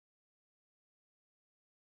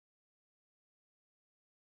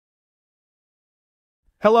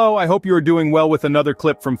Hello, I hope you are doing well with another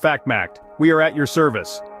clip from FactMact. We are at your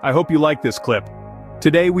service. I hope you like this clip.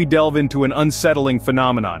 Today we delve into an unsettling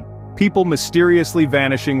phenomenon. People mysteriously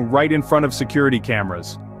vanishing right in front of security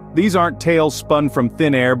cameras. These aren't tales spun from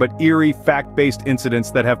thin air but eerie, fact-based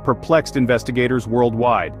incidents that have perplexed investigators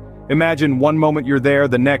worldwide. Imagine one moment you're there,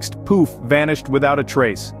 the next, poof, vanished without a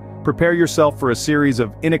trace. Prepare yourself for a series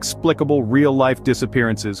of inexplicable real-life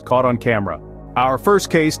disappearances caught on camera. Our first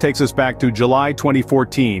case takes us back to July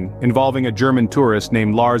 2014, involving a German tourist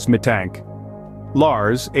named Lars Mittank.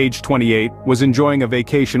 Lars, aged 28, was enjoying a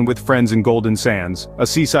vacation with friends in Golden Sands, a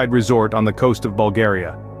seaside resort on the coast of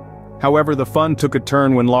Bulgaria. However, the fun took a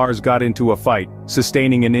turn when Lars got into a fight,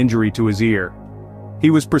 sustaining an injury to his ear. He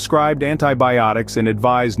was prescribed antibiotics and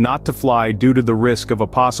advised not to fly due to the risk of a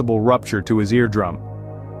possible rupture to his eardrum.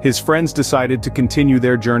 His friends decided to continue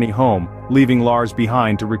their journey home, leaving Lars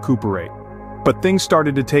behind to recuperate. But things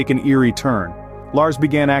started to take an eerie turn. Lars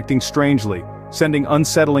began acting strangely, sending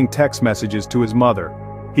unsettling text messages to his mother.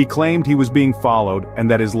 He claimed he was being followed and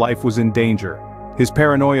that his life was in danger. His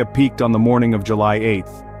paranoia peaked on the morning of July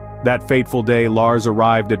 8th. That fateful day, Lars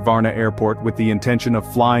arrived at Varna airport with the intention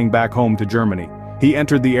of flying back home to Germany. He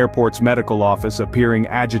entered the airport's medical office appearing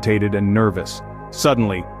agitated and nervous.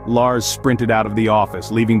 Suddenly, Lars sprinted out of the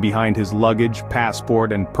office, leaving behind his luggage,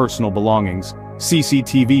 passport, and personal belongings.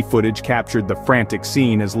 CCTV footage captured the frantic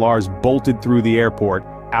scene as Lars bolted through the airport,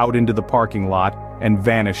 out into the parking lot, and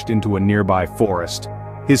vanished into a nearby forest.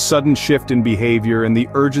 His sudden shift in behavior and the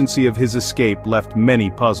urgency of his escape left many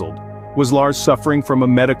puzzled. Was Lars suffering from a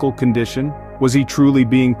medical condition? Was he truly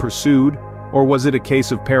being pursued? Or was it a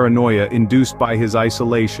case of paranoia induced by his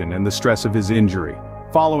isolation and the stress of his injury?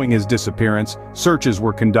 Following his disappearance, searches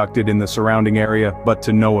were conducted in the surrounding area, but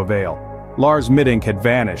to no avail. Lars Mittank had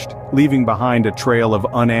vanished, leaving behind a trail of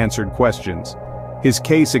unanswered questions. His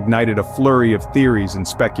case ignited a flurry of theories and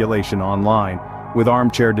speculation online, with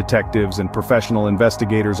armchair detectives and professional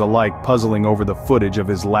investigators alike puzzling over the footage of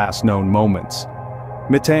his last known moments.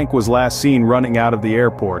 Mittank was last seen running out of the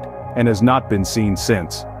airport, and has not been seen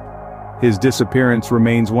since. His disappearance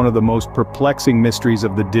remains one of the most perplexing mysteries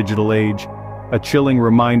of the digital age, a chilling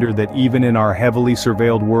reminder that even in our heavily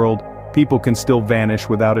surveilled world, people can still vanish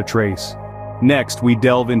without a trace. Next, we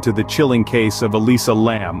delve into the chilling case of Elisa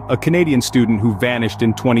Lam, a Canadian student who vanished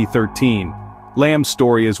in 2013. Lam's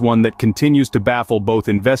story is one that continues to baffle both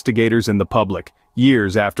investigators and the public,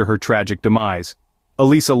 years after her tragic demise.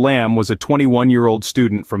 Elisa Lam was a 21-year-old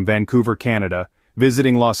student from Vancouver, Canada,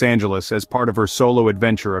 visiting Los Angeles as part of her solo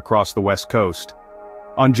adventure across the West Coast.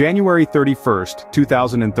 On January 31,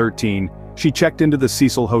 2013, she checked into the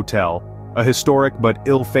Cecil Hotel, a historic but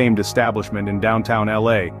ill-famed establishment in downtown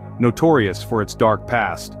LA, notorious for its dark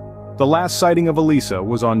past. The last sighting of Elisa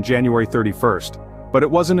was on January 31st, but it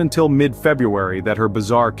wasn't until mid-February that her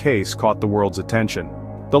bizarre case caught the world's attention.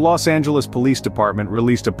 The Los Angeles Police Department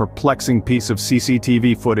released a perplexing piece of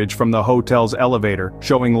CCTV footage from the hotel's elevator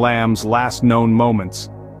showing Lam's last known moments.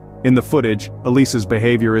 In the footage, Elisa's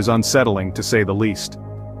behavior is unsettling to say the least.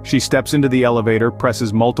 She steps into the elevator,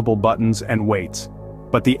 presses multiple buttons, and waits.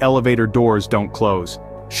 But the elevator doors don't close.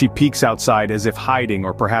 She peeks outside as if hiding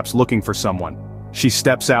or perhaps looking for someone. She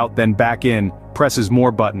steps out, then back in, presses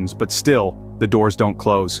more buttons, but still, the doors don't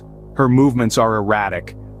close. Her movements are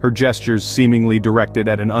erratic, her gestures seemingly directed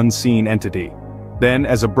at an unseen entity. Then,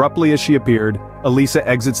 as abruptly as she appeared, Elisa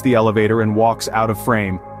exits the elevator and walks out of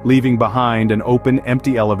frame, leaving behind an open,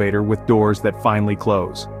 empty elevator with doors that finally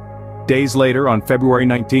close. Days later, on February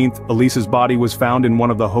 19th, Elisa's body was found in one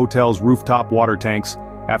of the hotel's rooftop water tanks.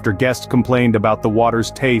 After guests complained about the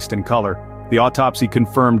water's taste and color, the autopsy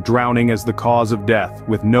confirmed drowning as the cause of death,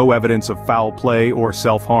 with no evidence of foul play or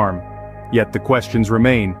self-harm. Yet the questions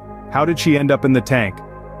remain. How did she end up in the tank?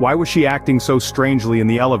 Why was she acting so strangely in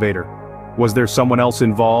the elevator? Was there someone else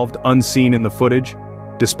involved, unseen in the footage?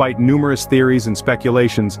 Despite numerous theories and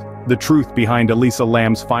speculations, the truth behind Elisa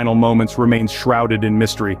Lam's final moments remains shrouded in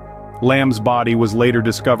mystery. Lam's body was later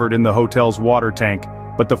discovered in the hotel's water tank,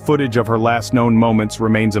 but the footage of her last known moments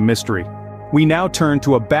remains a mystery. We now turn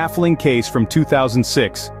to a baffling case from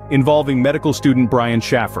 2006, involving medical student Brian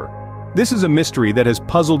Schaffer. This is a mystery that has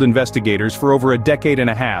puzzled investigators for over a decade and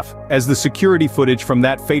a half, as the security footage from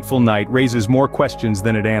that fateful night raises more questions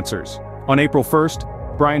than it answers. On April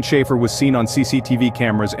 1st, Brian Schaffer was seen on CCTV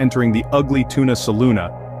cameras entering the Ugly Tuna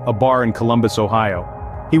Saloona, a bar in Columbus,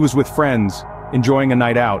 Ohio. He was with friends, enjoying a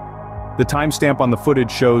night out. The timestamp on the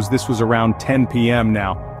footage shows this was around 10 p.m.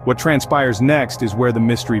 now. What transpires next is where the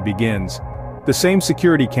mystery begins. The same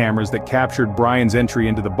security cameras that captured Brian's entry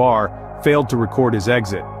into the bar failed to record his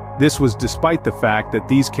exit. This was despite the fact that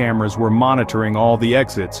these cameras were monitoring all the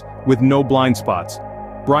exits, with no blind spots.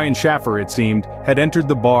 Brian Schaffer, it seemed, had entered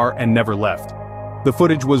the bar and never left. The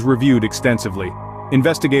footage was reviewed extensively.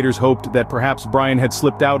 Investigators hoped that perhaps Brian had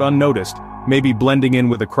slipped out unnoticed, maybe blending in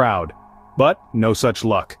with the crowd. But no such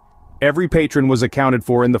luck. Every patron was accounted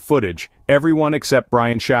for in the footage, everyone except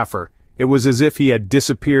Brian Schaffer. It was as if he had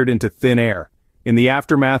disappeared into thin air. In the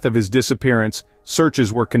aftermath of his disappearance,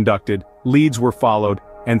 searches were conducted, leads were followed,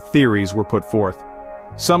 and theories were put forth.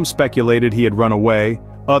 Some speculated he had run away,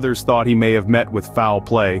 others thought he may have met with foul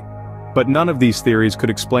play. But none of these theories could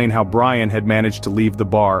explain how Brian had managed to leave the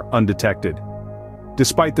bar undetected.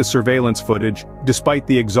 Despite the surveillance footage, despite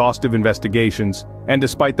the exhaustive investigations, and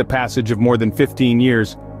despite the passage of more than 15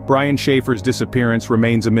 years, Brian Schaffer's disappearance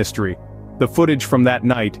remains a mystery. The footage from that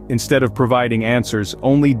night, instead of providing answers,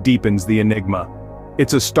 only deepens the enigma.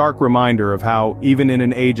 It's a stark reminder of how, even in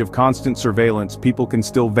an age of constant surveillance, people can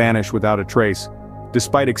still vanish without a trace.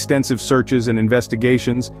 Despite extensive searches and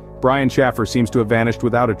investigations, Brian Schaffer seems to have vanished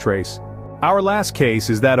without a trace. Our last case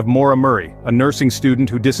is that of Maura Murray, a nursing student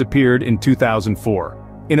who disappeared in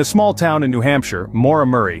 2004. In a small town in New Hampshire, Maura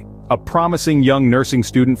Murray, a promising young nursing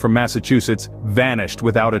student from Massachusetts, vanished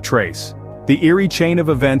without a trace. The eerie chain of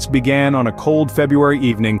events began on a cold February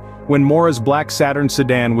evening when Maura's black Saturn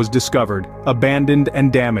sedan was discovered, abandoned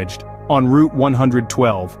and damaged, on Route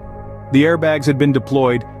 112. The airbags had been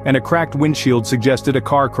deployed, and a cracked windshield suggested a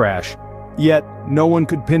car crash. Yet, no one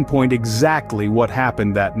could pinpoint exactly what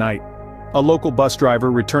happened that night. A local bus driver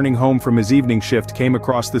returning home from his evening shift came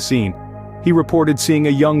across the scene. He reported seeing a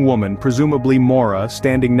young woman, presumably Maura,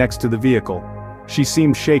 standing next to the vehicle. She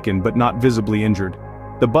seemed shaken but not visibly injured.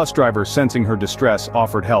 The bus driver, sensing her distress,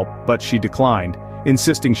 offered help, but she declined,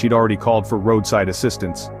 insisting she'd already called for roadside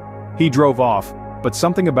assistance. He drove off, but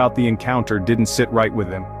something about the encounter didn't sit right with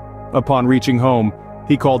him. Upon reaching home,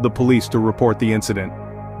 he called the police to report the incident.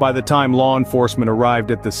 By the time law enforcement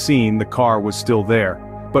arrived at the scene, the car was still there,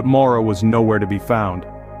 but Maura was nowhere to be found.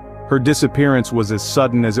 Her disappearance was as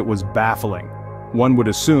sudden as it was baffling. One would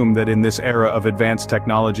assume that in this era of advanced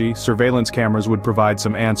technology, surveillance cameras would provide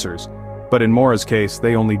some answers. But in Maura's case,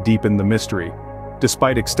 they only deepened the mystery.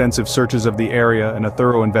 Despite extensive searches of the area and a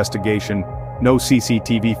thorough investigation, no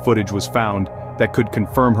CCTV footage was found that could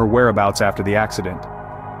confirm her whereabouts after the accident.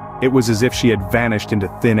 It was as if she had vanished into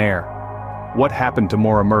thin air. What happened to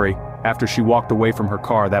Maura Murray after she walked away from her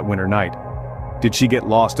car that winter night? Did she get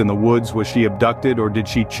lost in the woods? Was she abducted, or did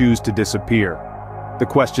she choose to disappear? The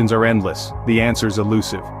questions are endless, the answers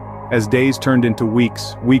elusive. As days turned into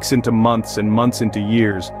weeks, weeks into months, and months into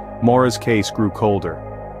years, Maura's case grew colder.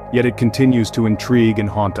 Yet it continues to intrigue and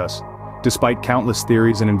haunt us. Despite countless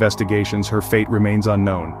theories and investigations, her fate remains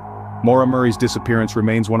unknown. Maura Murray's disappearance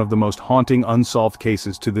remains one of the most haunting unsolved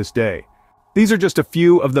cases to this day. These are just a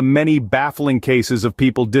few of the many baffling cases of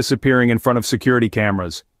people disappearing in front of security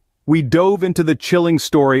cameras. We dove into the chilling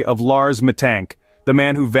story of Lars Mittank, the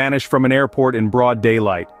man who vanished from an airport in broad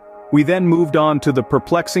daylight. We then moved on to the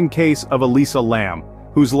perplexing case of Elisa Lam,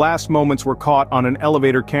 whose last moments were caught on an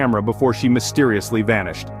elevator camera before she mysteriously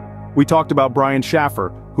vanished. We talked about Brian Schaffer,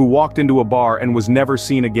 who walked into a bar and was never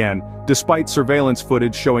seen again, despite surveillance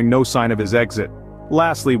footage showing no sign of his exit.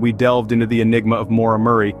 Lastly, we delved into the enigma of Maura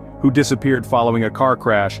Murray, who disappeared following a car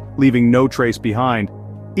crash, leaving no trace behind.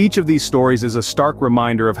 Each of these stories is a stark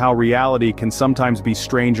reminder of how reality can sometimes be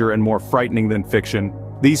stranger and more frightening than fiction.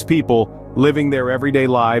 These people, living their everyday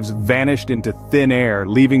lives, vanished into thin air,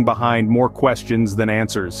 leaving behind more questions than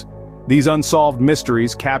answers. These unsolved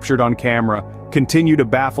mysteries, captured on camera, continue to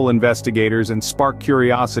baffle investigators and spark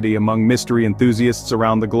curiosity among mystery enthusiasts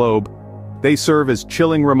around the globe. They serve as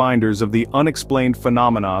chilling reminders of the unexplained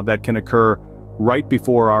phenomena that can occur right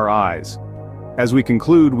before our eyes. As we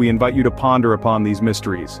conclude, we invite you to ponder upon these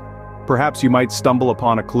mysteries. Perhaps you might stumble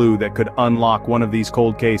upon a clue that could unlock one of these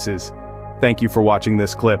cold cases. Thank you for watching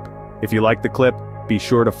this clip. If you like the clip, be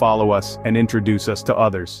sure to follow us and introduce us to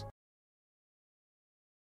others.